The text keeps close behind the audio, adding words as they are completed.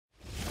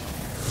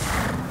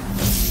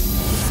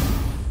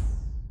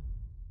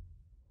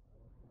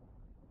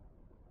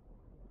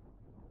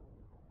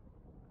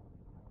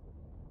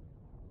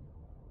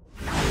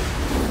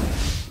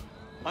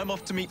I'm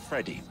off to meet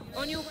Freddy.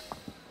 On your...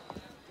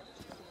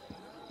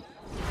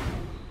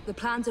 The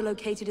plans are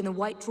located in the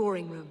White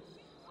Drawing Room,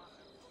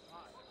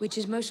 which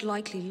is most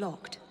likely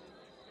locked.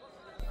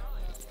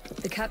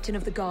 The captain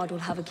of the guard will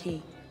have a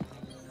key.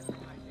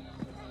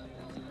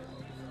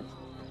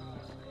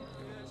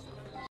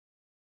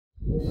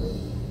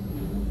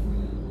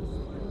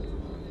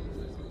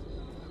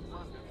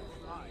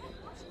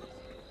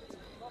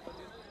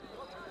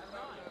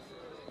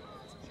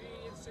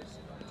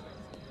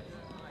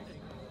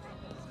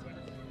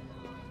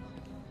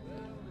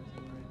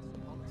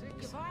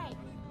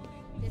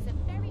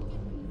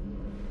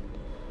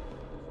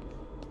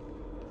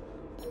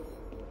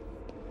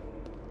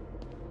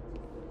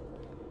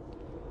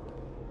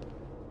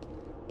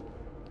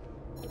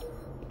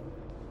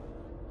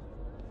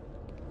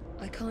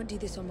 I can't do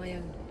this on my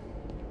own.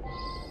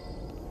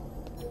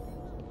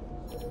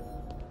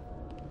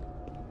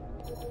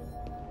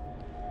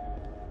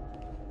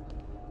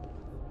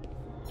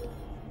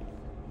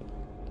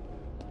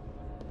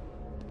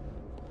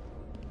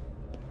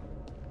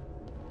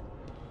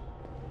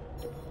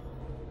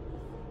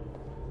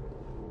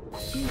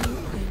 You're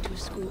going to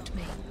escort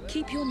me.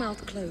 Keep your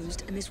mouth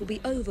closed, and this will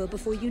be over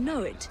before you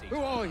know it. Who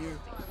are you?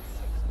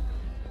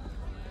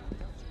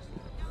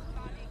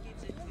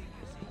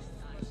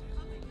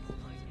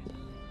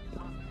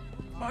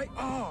 My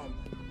arm!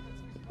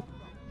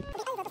 It'll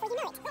be over before you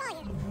know it. Who are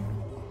you?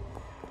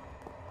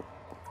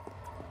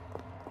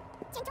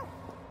 Gentle.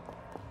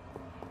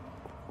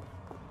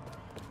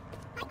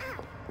 My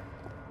arm.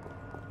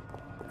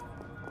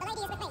 The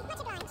lady is with me. Much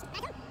obliged,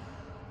 madam.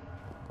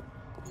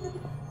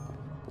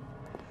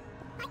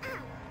 My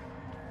arm.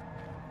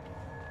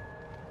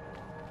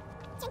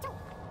 Gentle.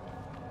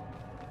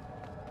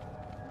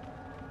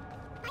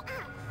 My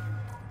arm.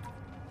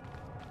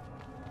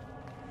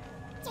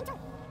 Gentle.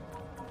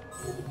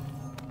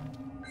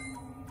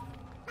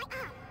 My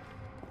arm.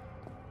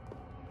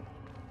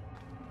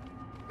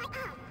 My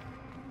arm.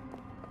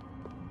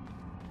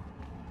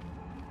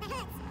 That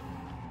hurts.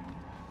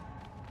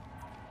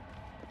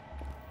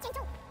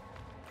 Gentle.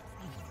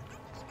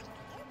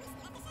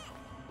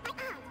 My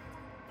arm.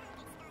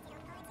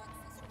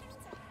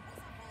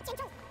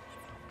 Gentle.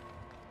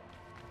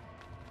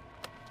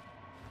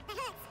 That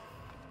hurts.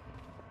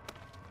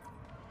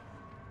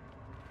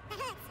 That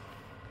hurts.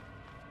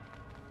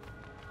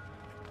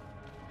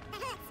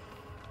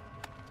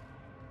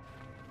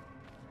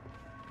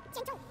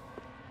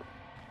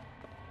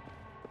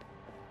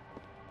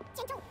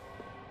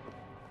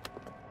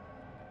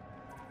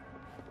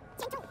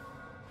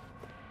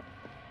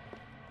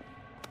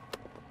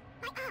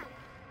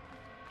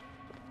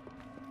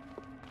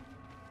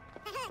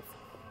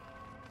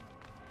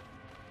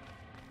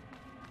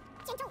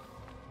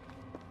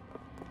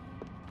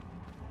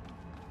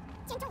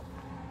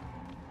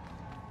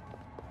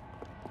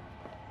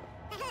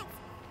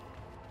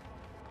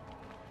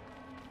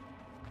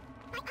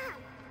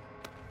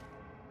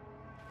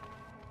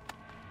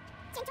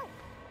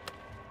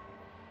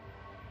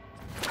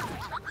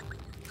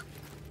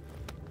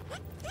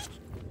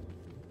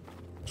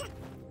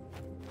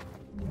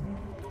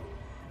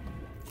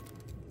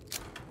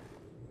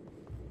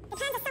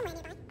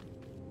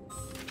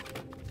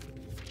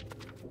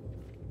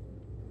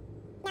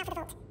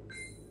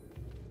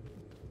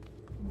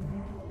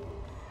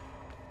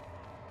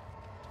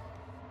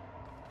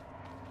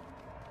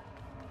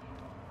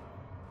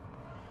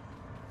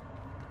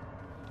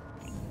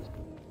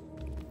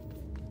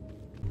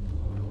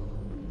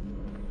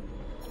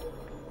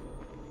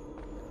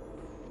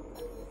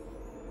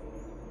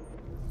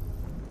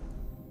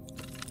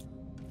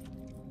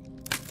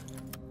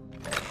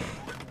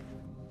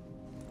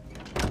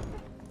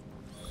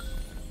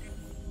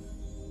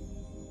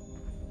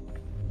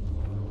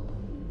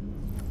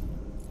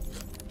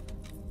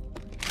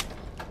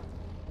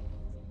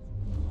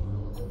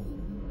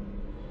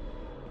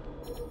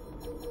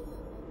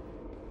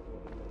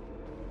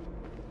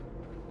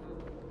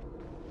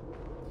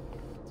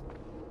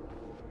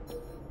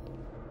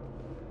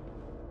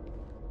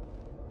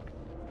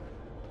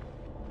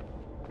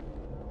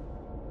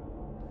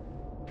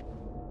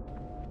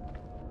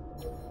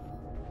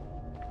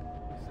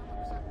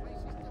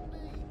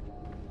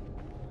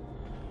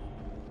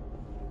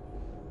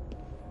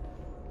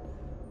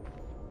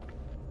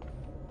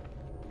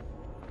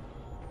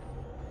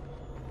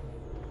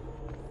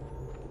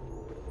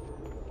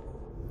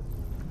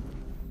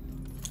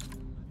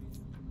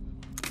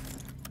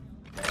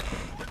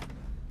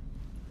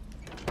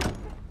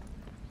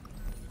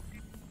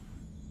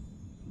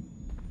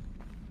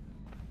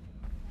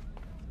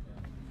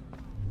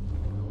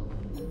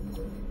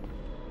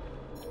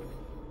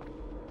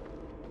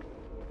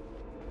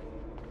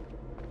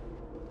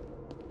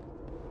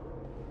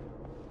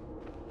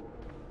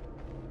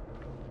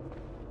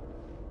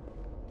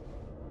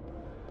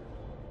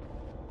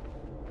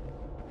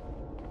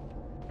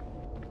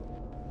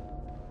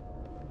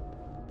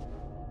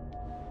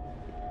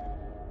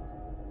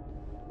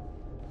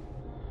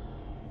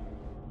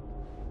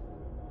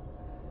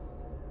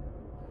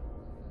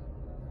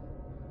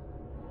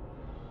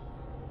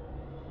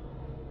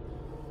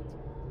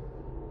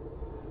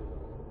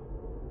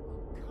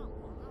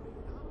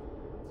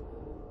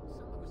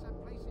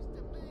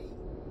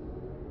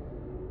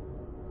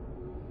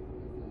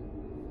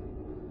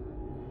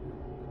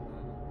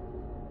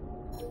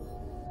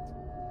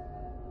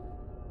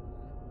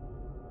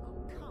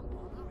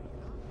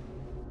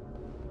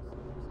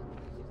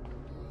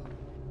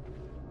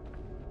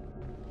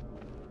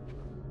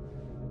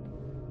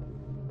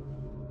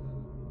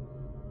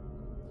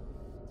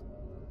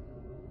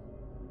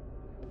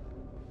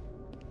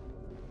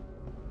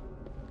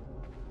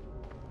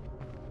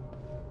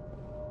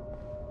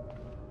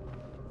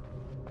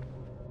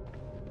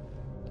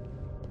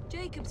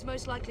 Jacob's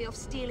most likely off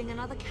stealing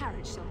another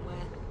carriage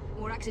somewhere,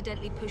 or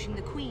accidentally pushing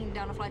the Queen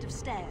down a flight of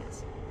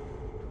stairs.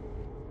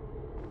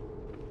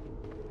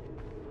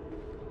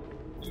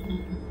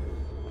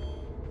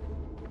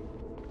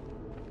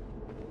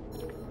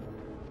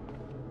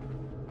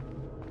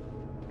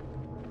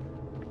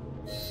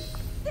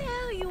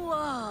 There you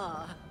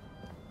are!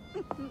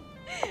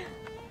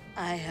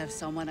 I have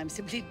someone I'm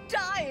simply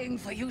dying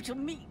for you to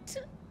meet.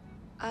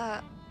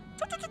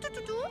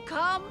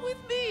 Come with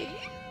me.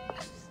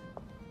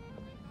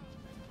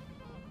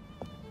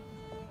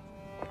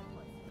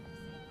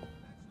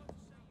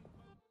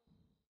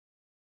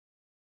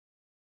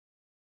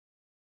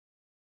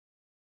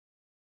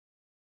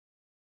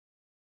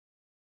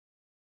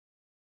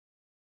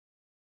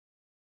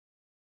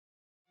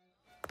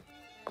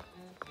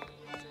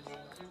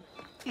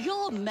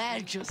 Your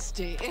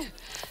Majesty,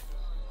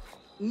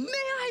 may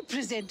I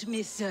present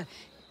Miss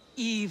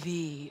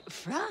Evie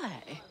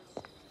Fry?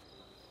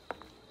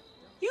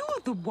 You're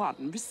the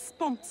one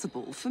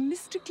responsible for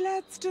Mr.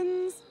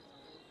 Gladstone's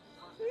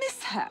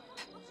mishap.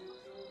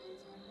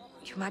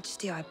 Your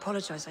Majesty, I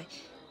apologize.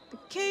 The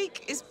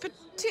cake is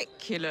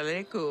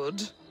particularly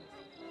good.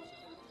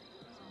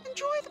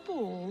 Enjoy the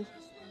ball.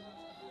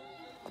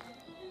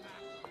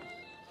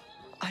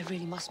 I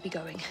really must be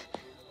going.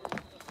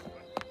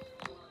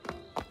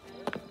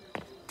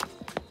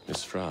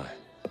 Miss Fry,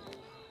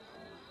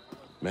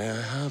 may I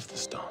have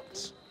this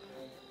dance?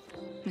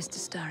 Mr.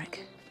 Starrick,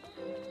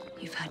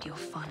 you've had your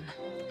fun,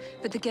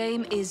 but the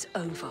game is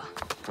over.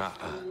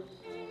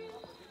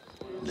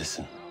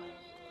 Listen.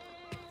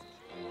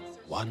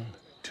 1,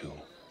 2,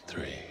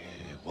 3.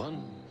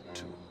 1,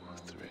 2,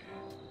 3.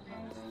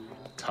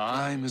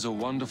 Time is a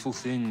wonderful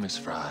thing, Miss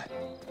Fry.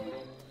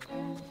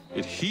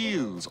 It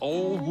heals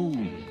all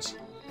wounds.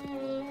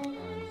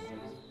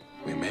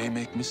 We may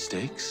make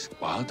mistakes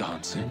while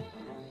dancing,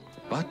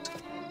 but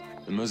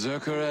the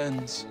Berserker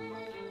ends,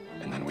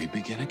 and then we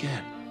begin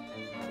again.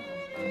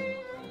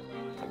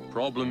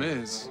 Problem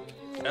is,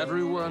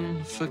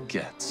 everyone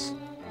forgets.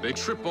 They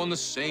trip on the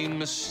same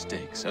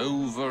mistakes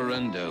over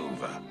and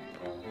over.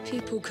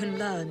 People can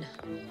learn.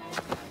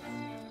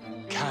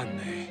 Can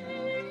they?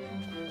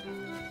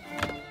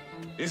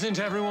 Isn't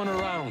everyone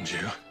around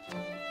you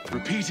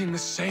repeating the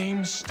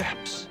same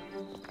steps?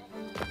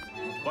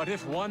 But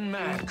if one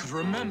man could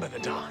remember the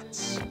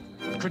dance,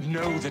 could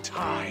know the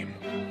time,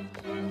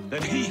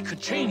 then he could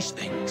change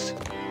things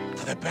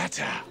for the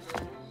better.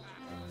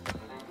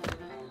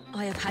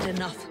 I have had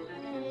enough.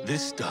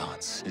 This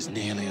dance is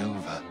nearly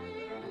over.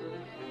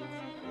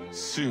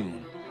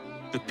 Soon,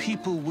 the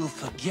people will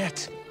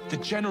forget the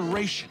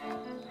generation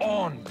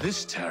on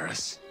this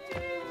terrace.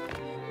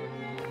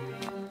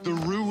 The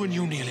ruin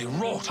you nearly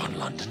wrought on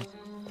London.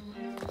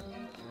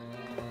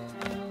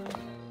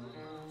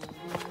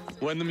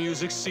 When the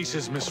music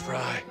ceases, Miss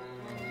Fry,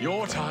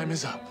 your time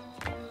is up,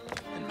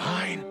 and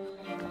mine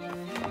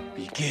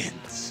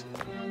begins.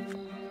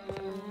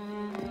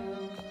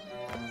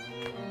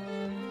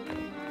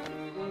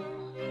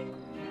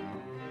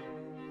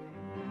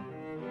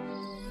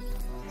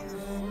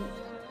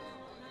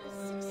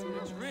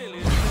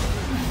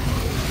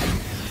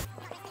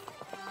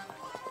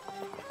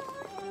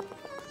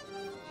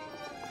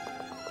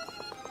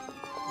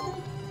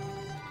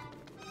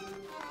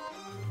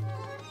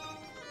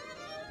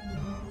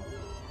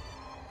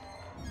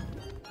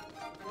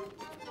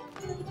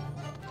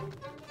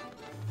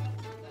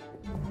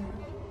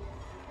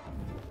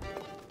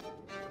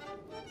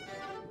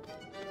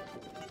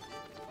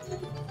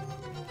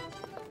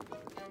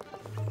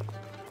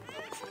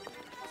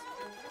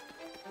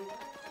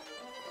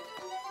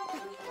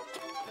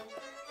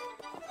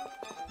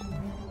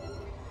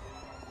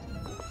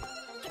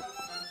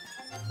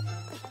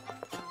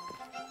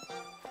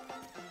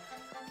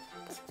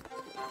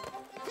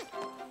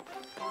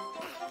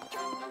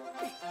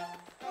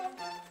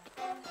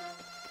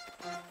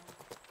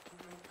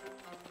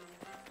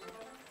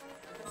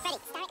 Freddy,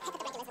 Starrick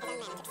peppered the regulars with his own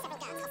men and took several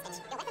guards hostage.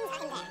 Your weapons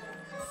are in there.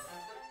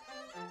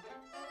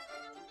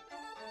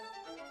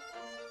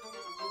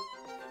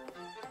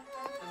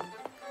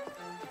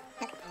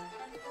 Look.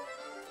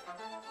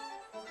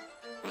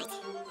 Right.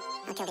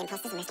 I'll kill the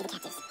imposters and rescue the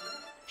captives.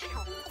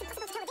 How? It's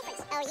impossible to tell the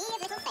difference. Oh, ye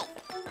of little faith.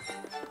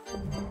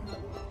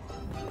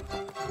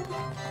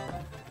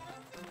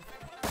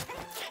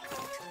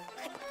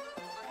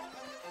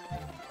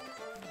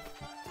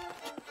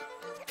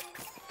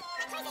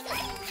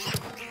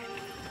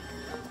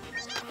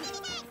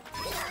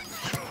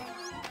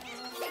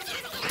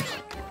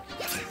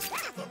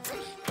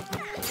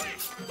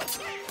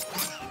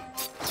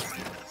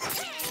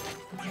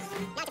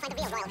 Now to find the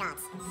real royal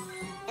guards.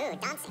 Ooh,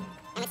 dancing.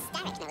 And with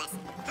Starrick, no less.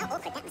 How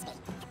awkward that must be.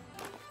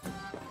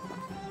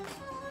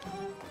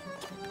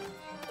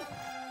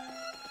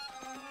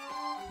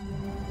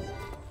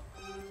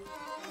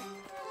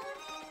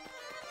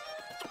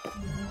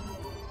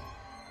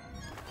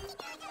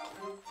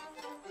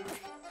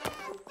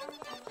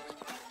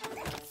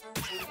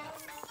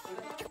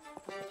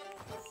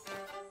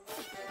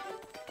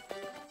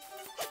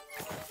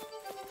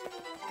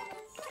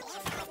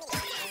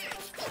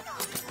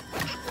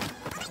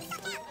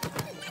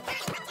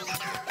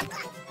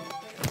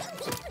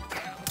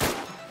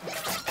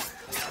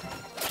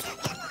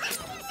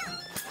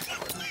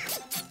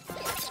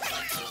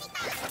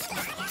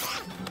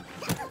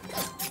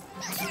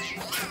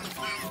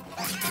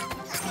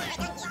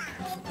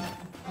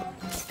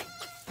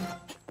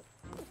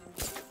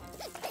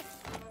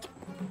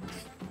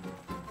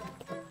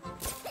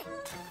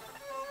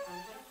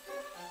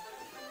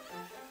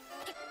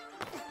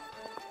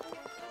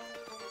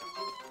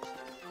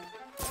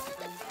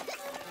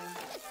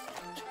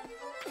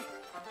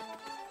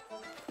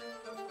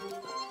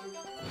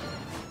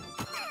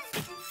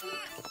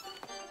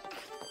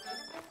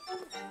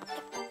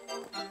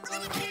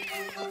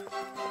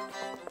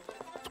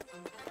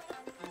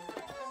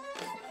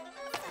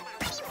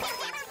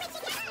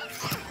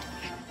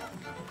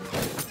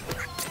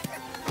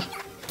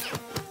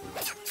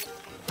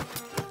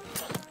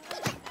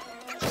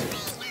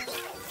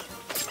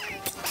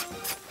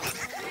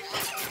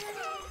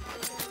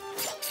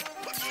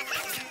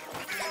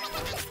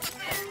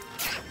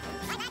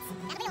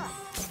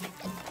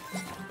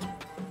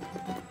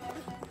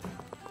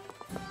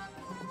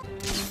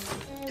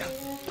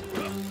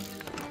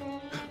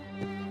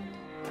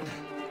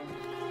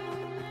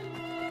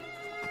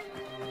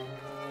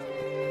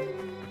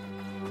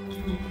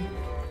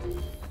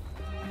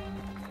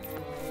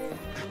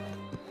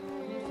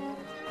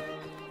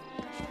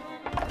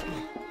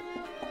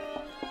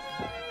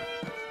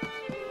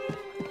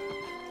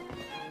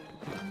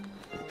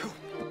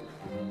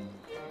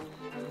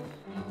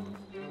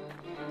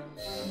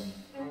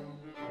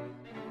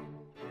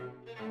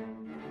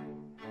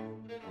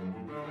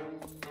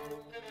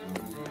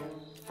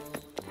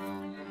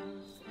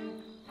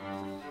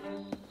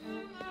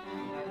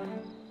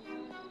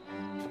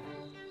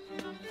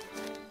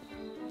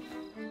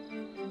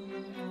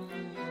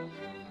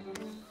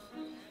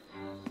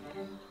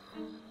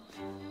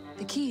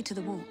 key to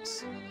the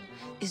walls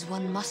is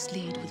one must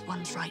lead with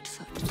one's right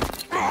foot.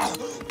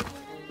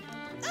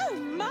 Oh,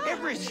 my!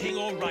 Everything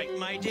all right,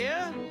 my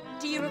dear?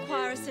 Do you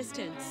require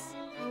assistance?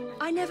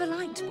 I never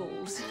liked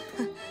balls.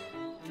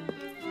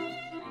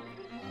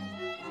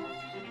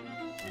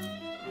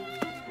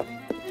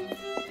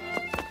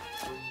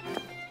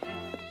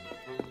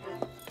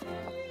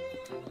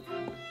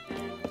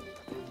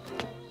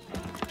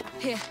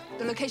 Here,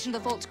 the location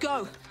of the vault.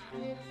 Go!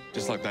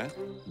 Just like that?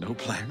 No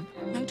plan?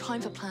 No time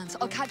for plans.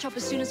 I'll catch up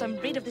as soon as I'm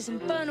rid of this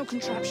infernal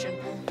contraption.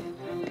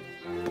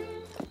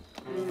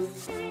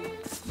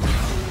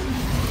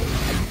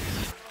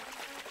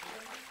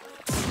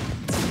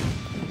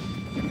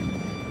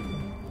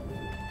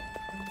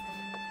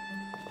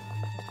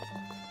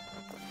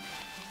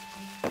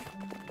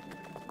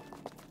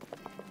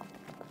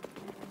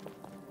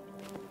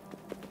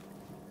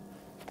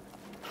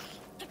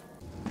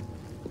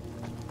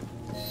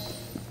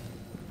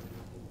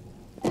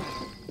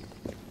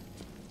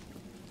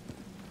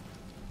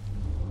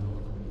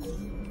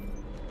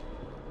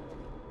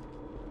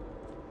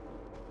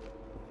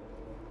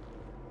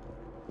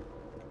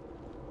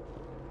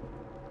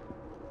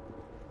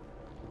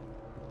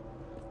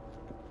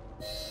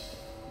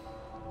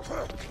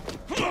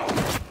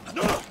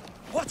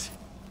 What?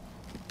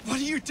 What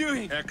are you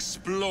doing?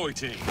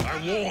 Exploiting.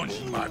 I warned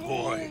you, my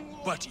boy.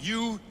 But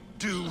you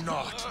do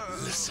not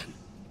listen.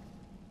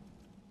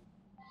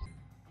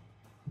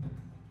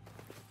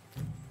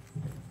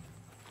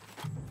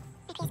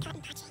 Appears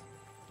cotton patchy.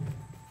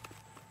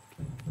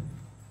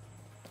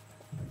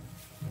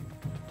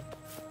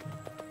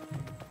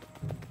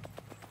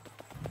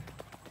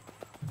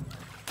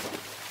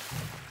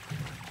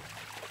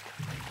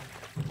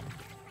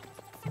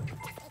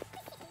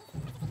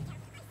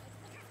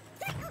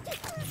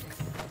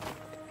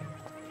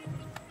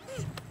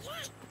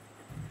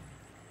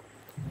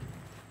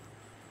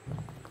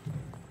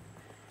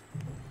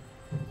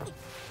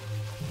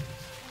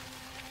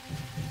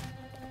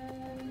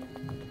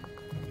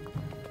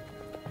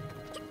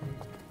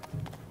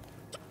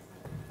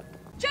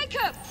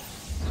 Jacob!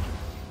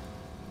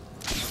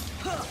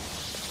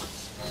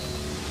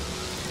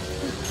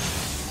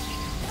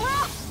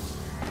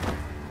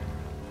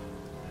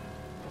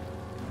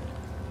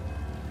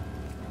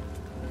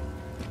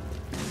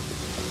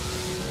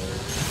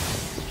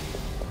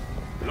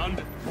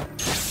 London.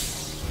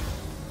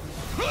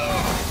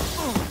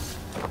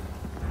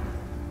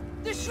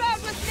 The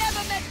shroud was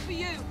never meant for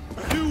you!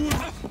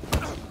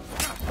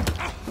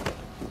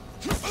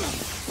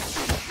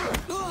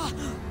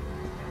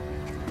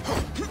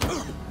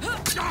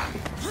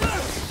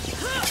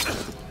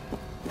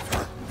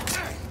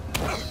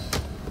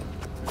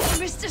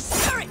 Mr.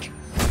 Syndicate!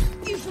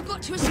 You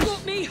forgot to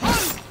escort me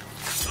home!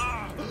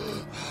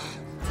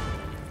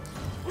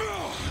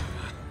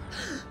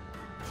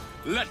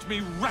 Let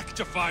me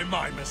rectify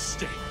my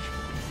mistake.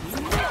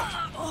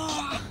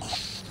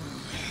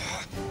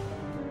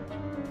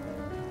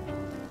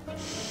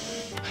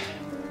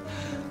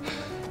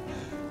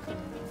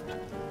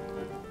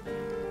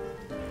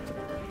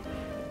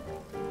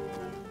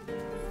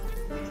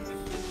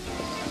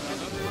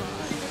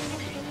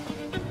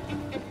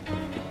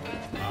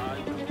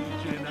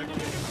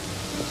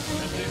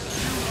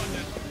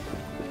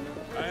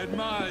 I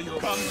admire your...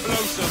 Come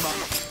closer,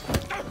 man.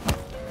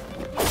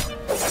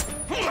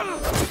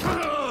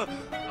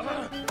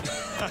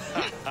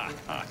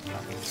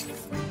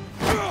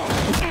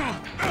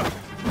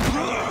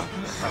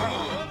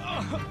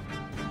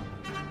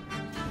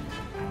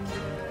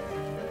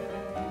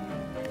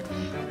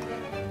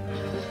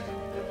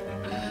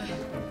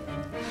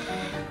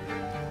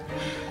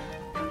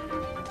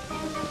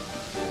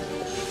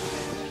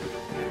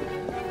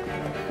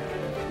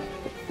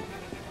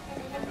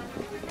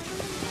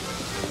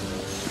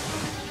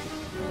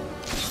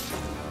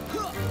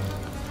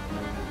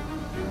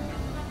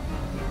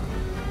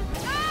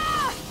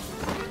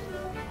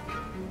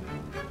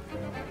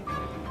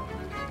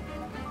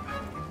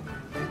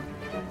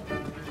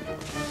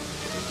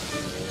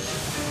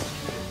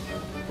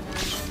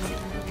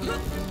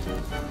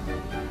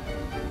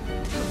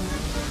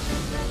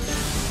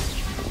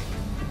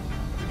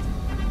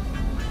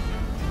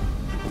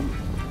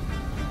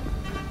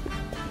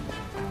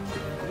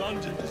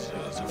 London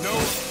deserves it. No.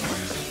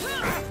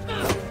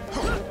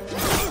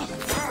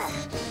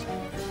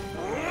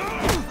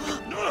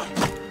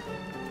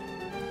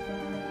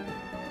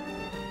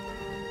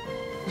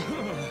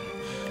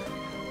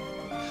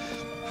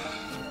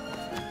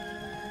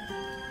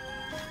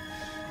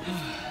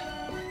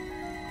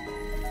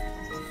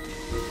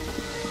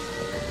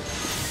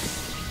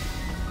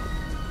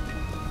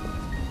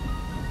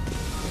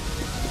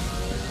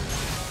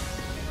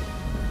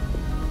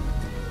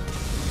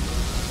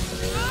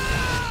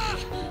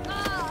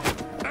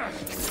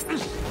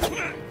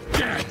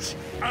 Get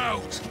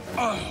out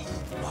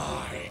of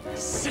my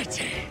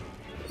city!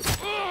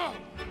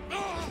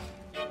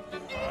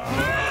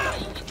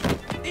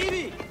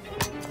 Evie!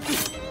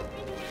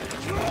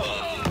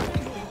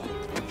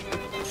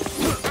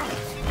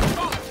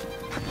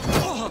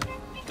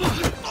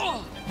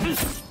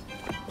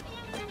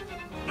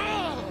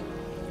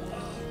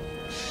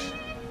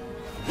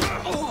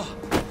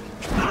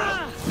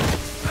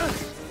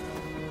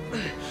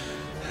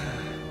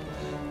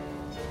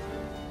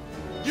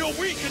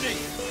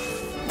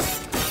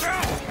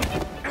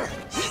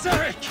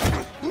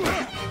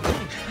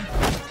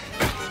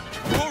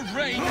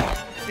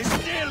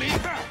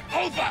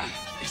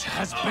 It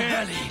has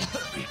barely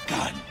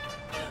begun.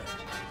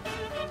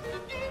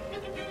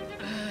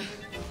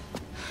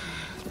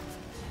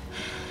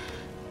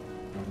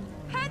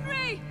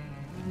 Henry!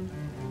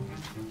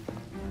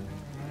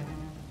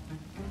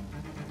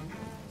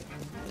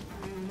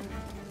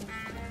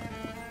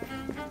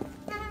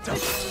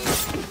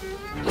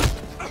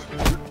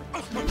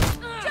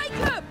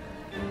 Jacob!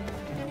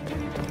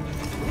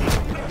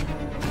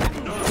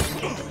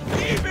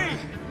 Evie!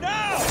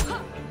 Now!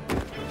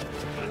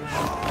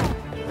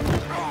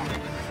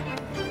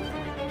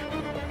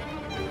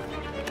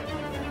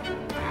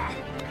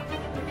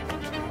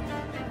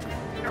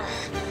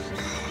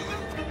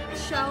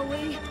 Shall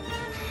we?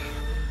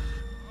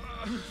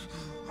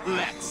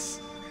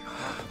 Let's.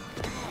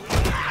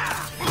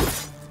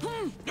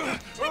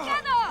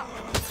 Together!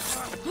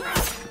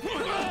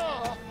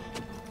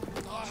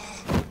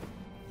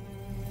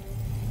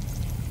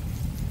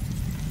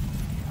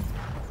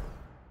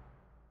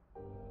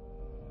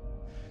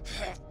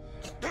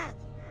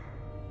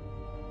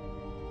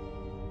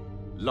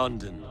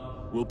 London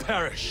will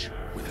perish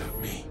without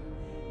me.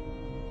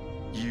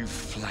 You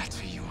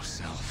flatter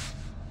yourself.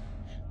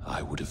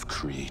 I would have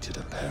created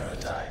a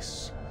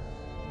paradise.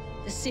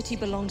 The city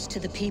belongs to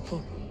the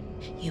people.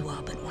 You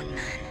are but one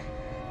man.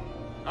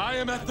 I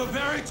am at the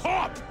very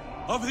top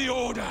of the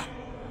Order!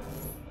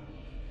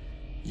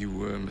 You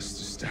were,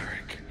 Mr.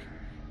 Starrick.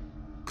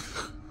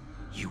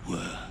 You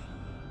were.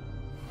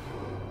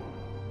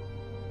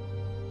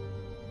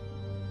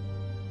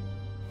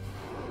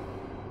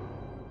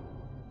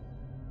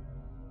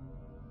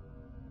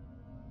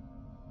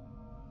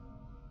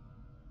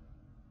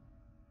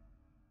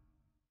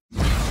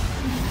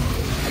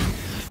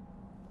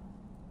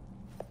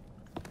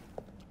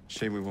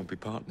 Shame we won't be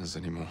partners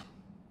anymore.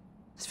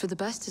 It's for the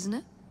best, isn't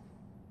it?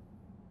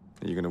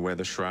 Are you gonna wear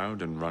the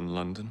shroud and run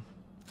London?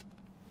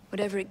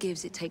 Whatever it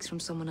gives, it takes from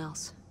someone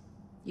else.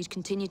 You'd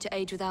continue to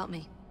age without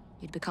me.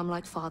 You'd become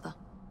like father.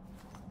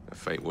 A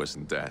fate worse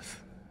than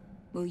death.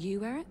 Will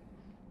you wear it?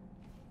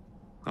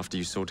 After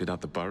you sorted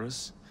out the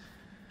boroughs,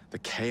 the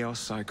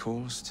chaos I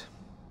caused,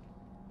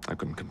 I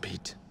couldn't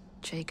compete.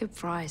 Jacob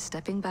Fry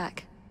stepping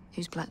back.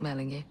 Who's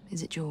blackmailing you?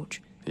 Is it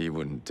George? He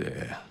wouldn't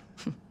dare.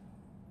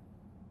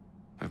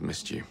 I've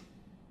missed you.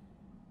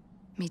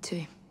 Me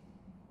too.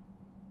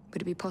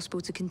 Would it be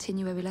possible to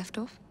continue where we left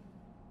off?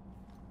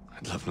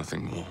 I'd love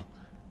nothing more.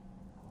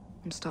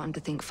 I'm starting to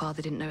think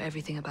Father didn't know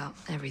everything about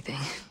everything.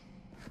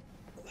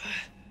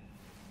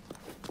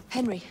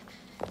 Henry.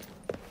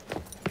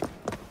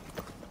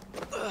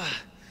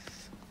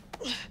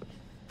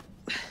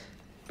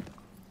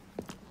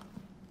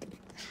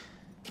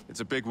 It's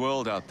a big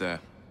world out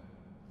there.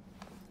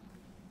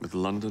 With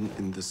London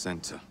in the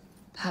center.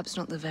 Perhaps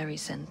not the very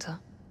center.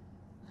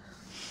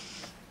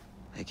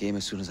 I came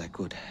as soon as I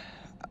could.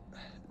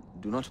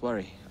 Do not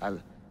worry. I'll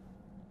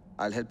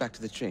head back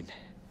to the train.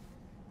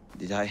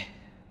 Did I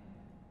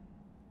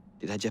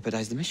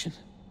jeopardize the mission?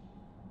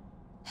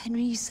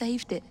 Henry, you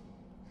saved it.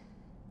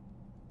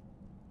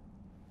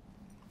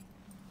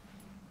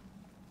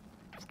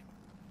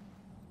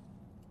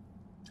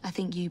 I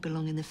think you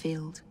belong in the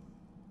field.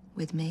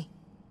 With me.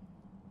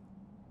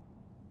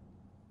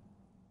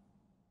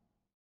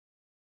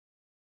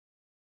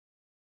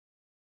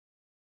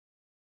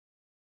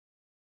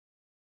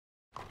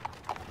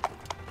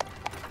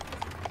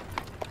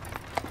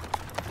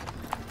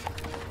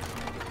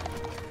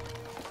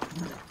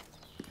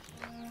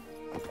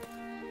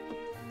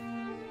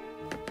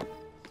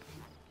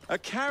 A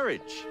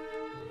carriage!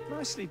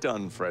 Nicely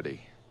done, Freddy.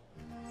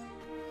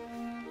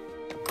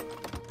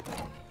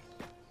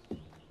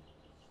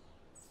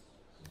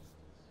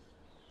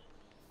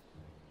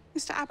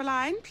 Mr.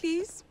 Aberline,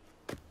 please.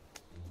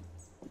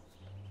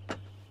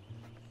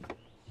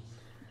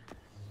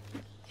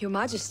 Your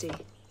Majesty.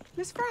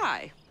 Miss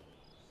Fry.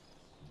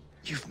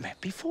 You've met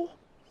before?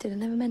 Did I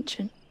never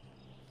mention?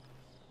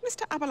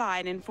 Mr.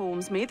 Aberline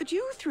informs me that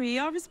you three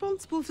are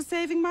responsible for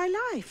saving my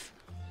life.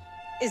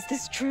 Is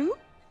this true?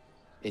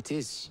 It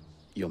is,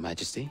 Your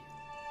Majesty.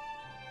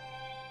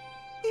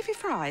 Evie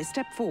Fry,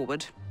 step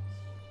forward.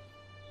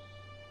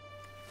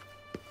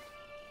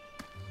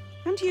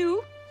 And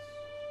you?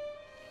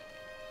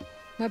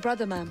 My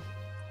brother, ma'am.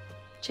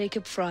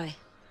 Jacob Fry.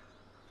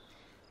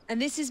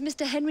 And this is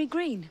Mr. Henry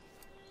Green.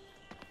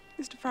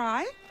 Mr.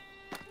 Fry?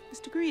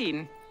 Mr.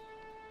 Green?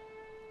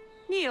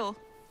 Kneel.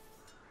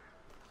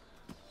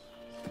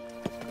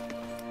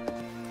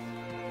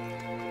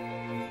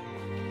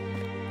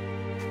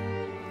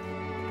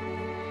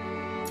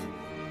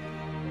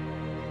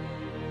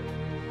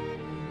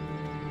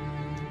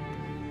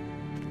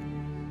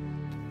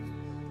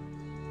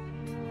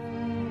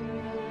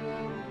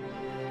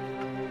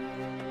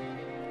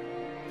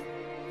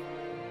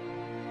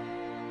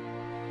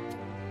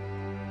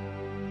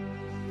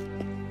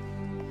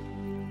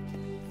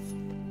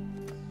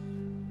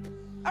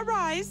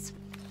 Arise.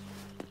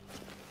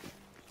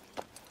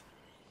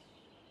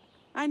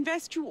 I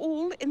invest you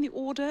all in the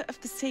Order of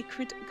the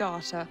Sacred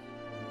Garter.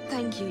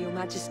 Thank you, Your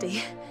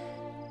Majesty.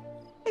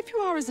 If you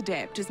are as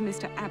adept as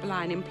Mr.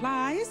 Aberline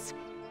implies,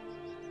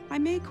 I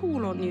may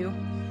call on you.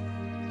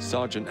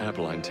 Sergeant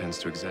Abeline tends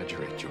to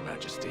exaggerate, Your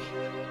Majesty.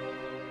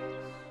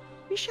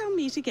 We shall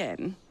meet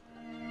again.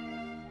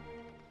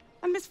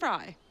 And Miss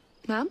Fry?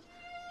 Ma'am?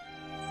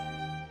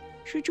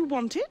 Should you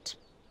want it?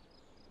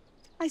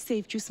 I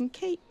saved you some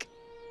cake.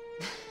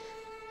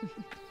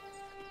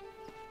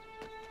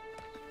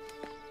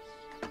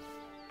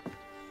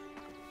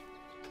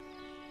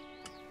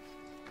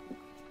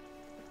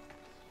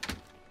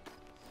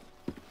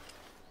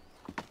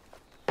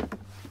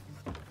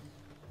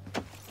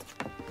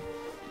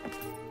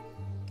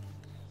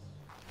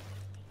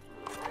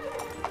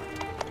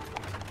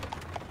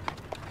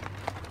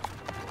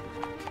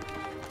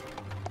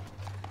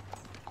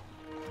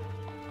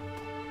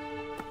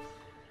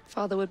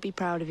 Father would be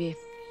proud of you.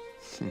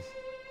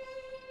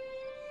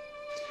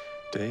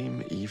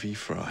 Dame Evie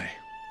Fry.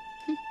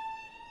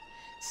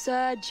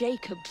 Sir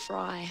Jacob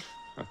Fry.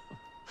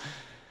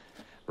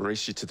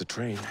 Race you to the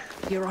train.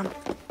 You're on.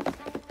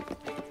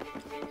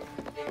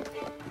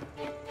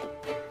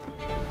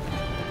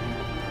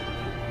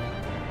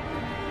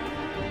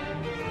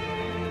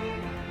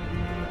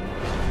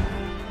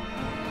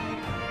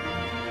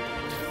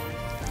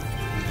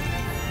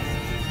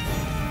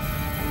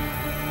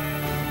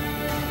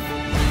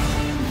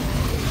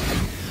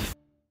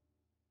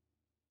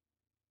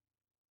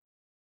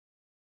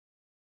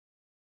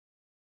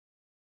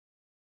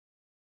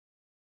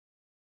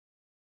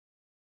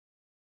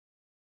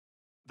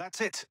 That's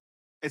it.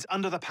 It's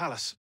under the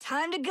palace.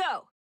 Time to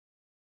go.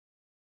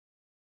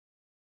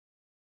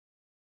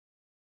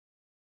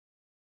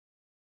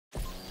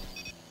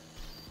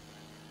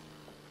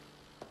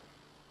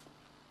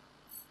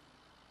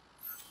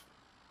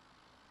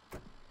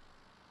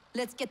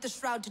 Let's get the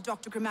shroud to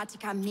Dr.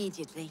 Grammatica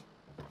immediately.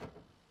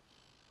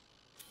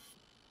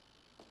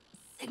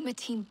 Sigma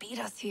team beat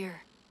us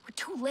here. We're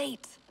too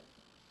late.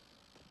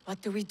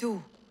 What do we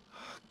do?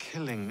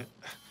 Killing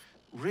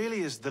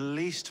really is the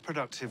least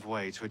productive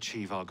way to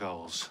achieve our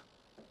goals.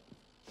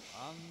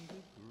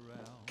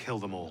 Kill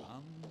them all.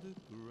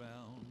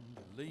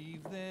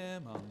 Leave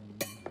them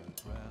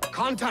underground.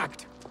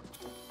 Contact!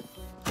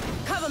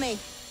 Cover me!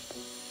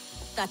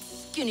 That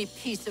skinny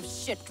piece of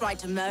shit tried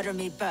to murder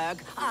me, Berg.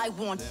 I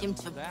want him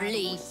to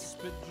bleed.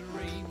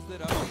 Dreams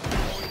that only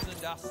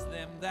poisoned us,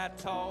 them that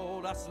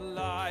told us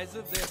lies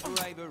of their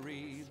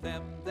bravery,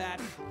 them that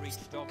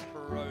preached of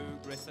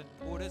progress and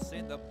put us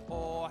in the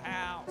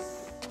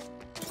poorhouse.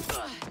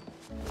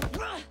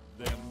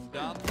 Them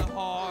done the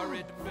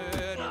horrid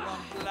murder on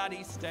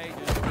bloody stages,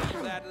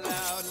 them that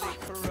loudly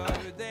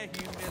corrode their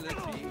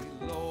humility,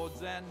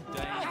 lords and dames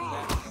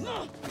that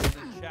sung in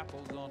the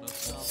chapels on a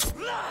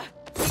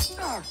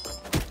summer.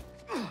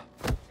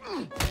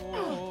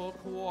 All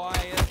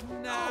quiet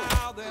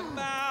now, their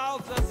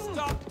mouths are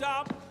stopped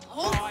up.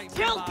 Hold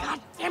still,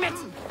 goddammit!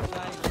 They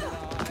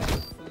lie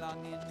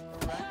flung in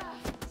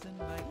racks and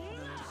make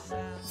no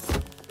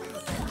sound.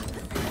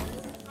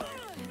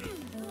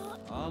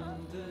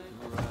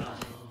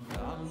 Underground,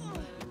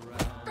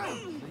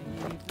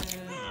 leave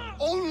them.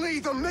 Only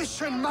the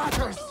mission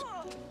matters!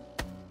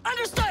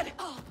 Understood!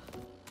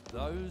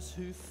 Those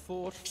who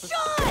fought for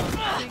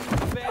something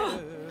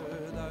better,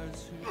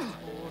 those who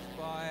taught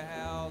by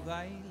how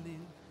they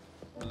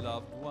live,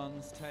 loved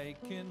ones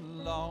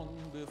taken long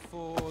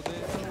before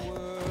their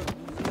work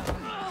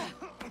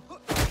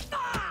was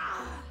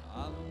done.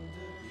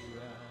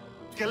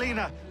 Underground,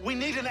 Galena, we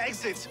need an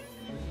exit!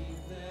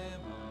 leave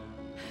them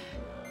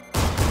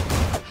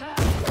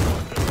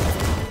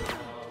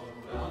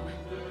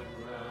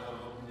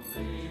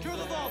To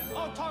the vault!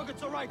 All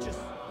targets are righteous!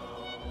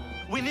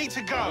 We need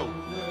to go!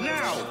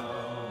 Now!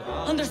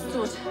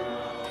 Understood.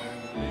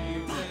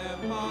 leave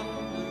them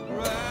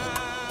underground.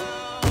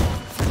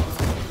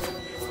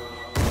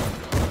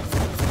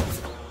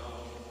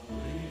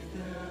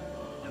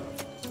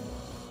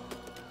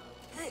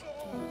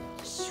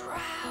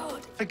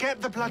 Shroud.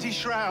 Forget the bloody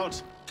shroud!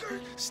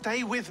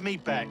 Stay with me,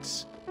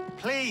 Bex.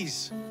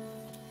 Please!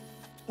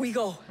 We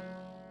go.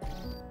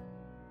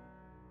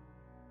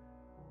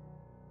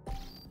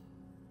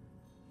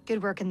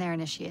 Good work in there,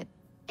 Initiate.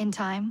 In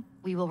time,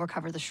 we will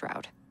recover the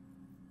shroud.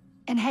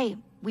 And hey,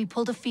 we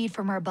pulled a feed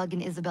from our bug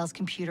in Isabel's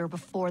computer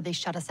before they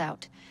shut us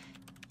out.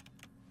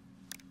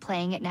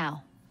 Playing it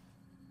now.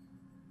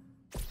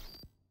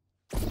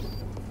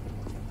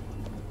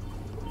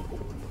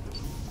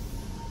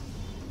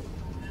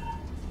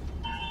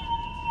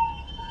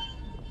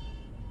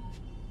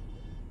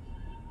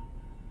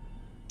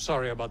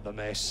 Sorry about the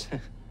mess.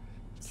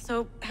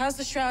 So, how's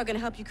the shroud gonna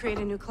help you create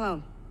a new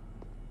clone?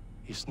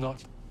 He's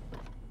not.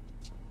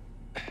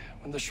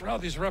 When the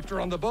shroud is wrapped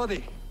around the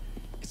body,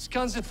 it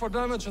scans it for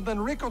damage and then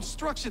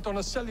reconstructs it on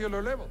a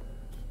cellular level.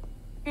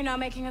 You're not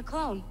making a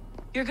clone.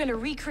 You're gonna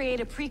recreate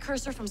a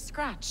precursor from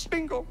scratch.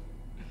 Bingo!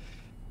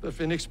 The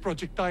Phoenix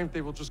Project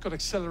timetable just got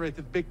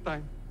accelerated big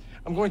time.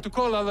 I'm going to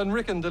call Alan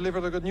Rick and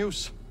deliver the good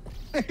news.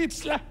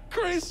 It's like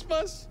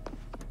Christmas!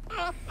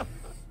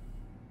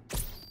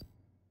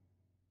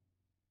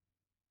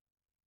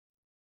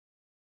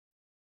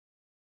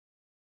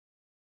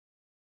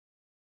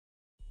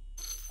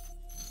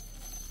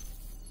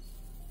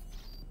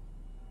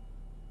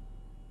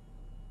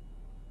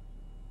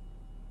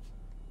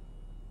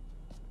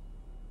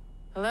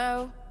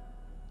 Hello?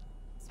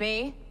 It's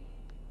me?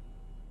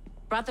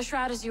 Brought the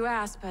shroud as you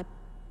asked, but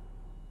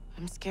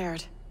I'm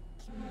scared.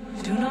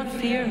 Do not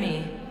fear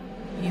me.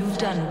 You've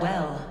done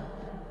well.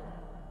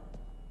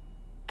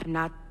 I'm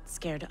not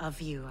scared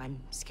of you. I'm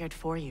scared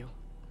for you.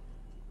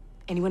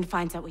 Anyone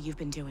finds out what you've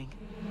been doing.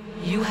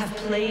 You have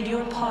played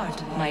your part,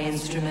 my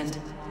instrument.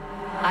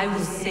 I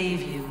will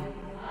save you.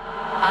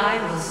 I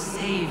will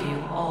save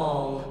you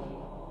all.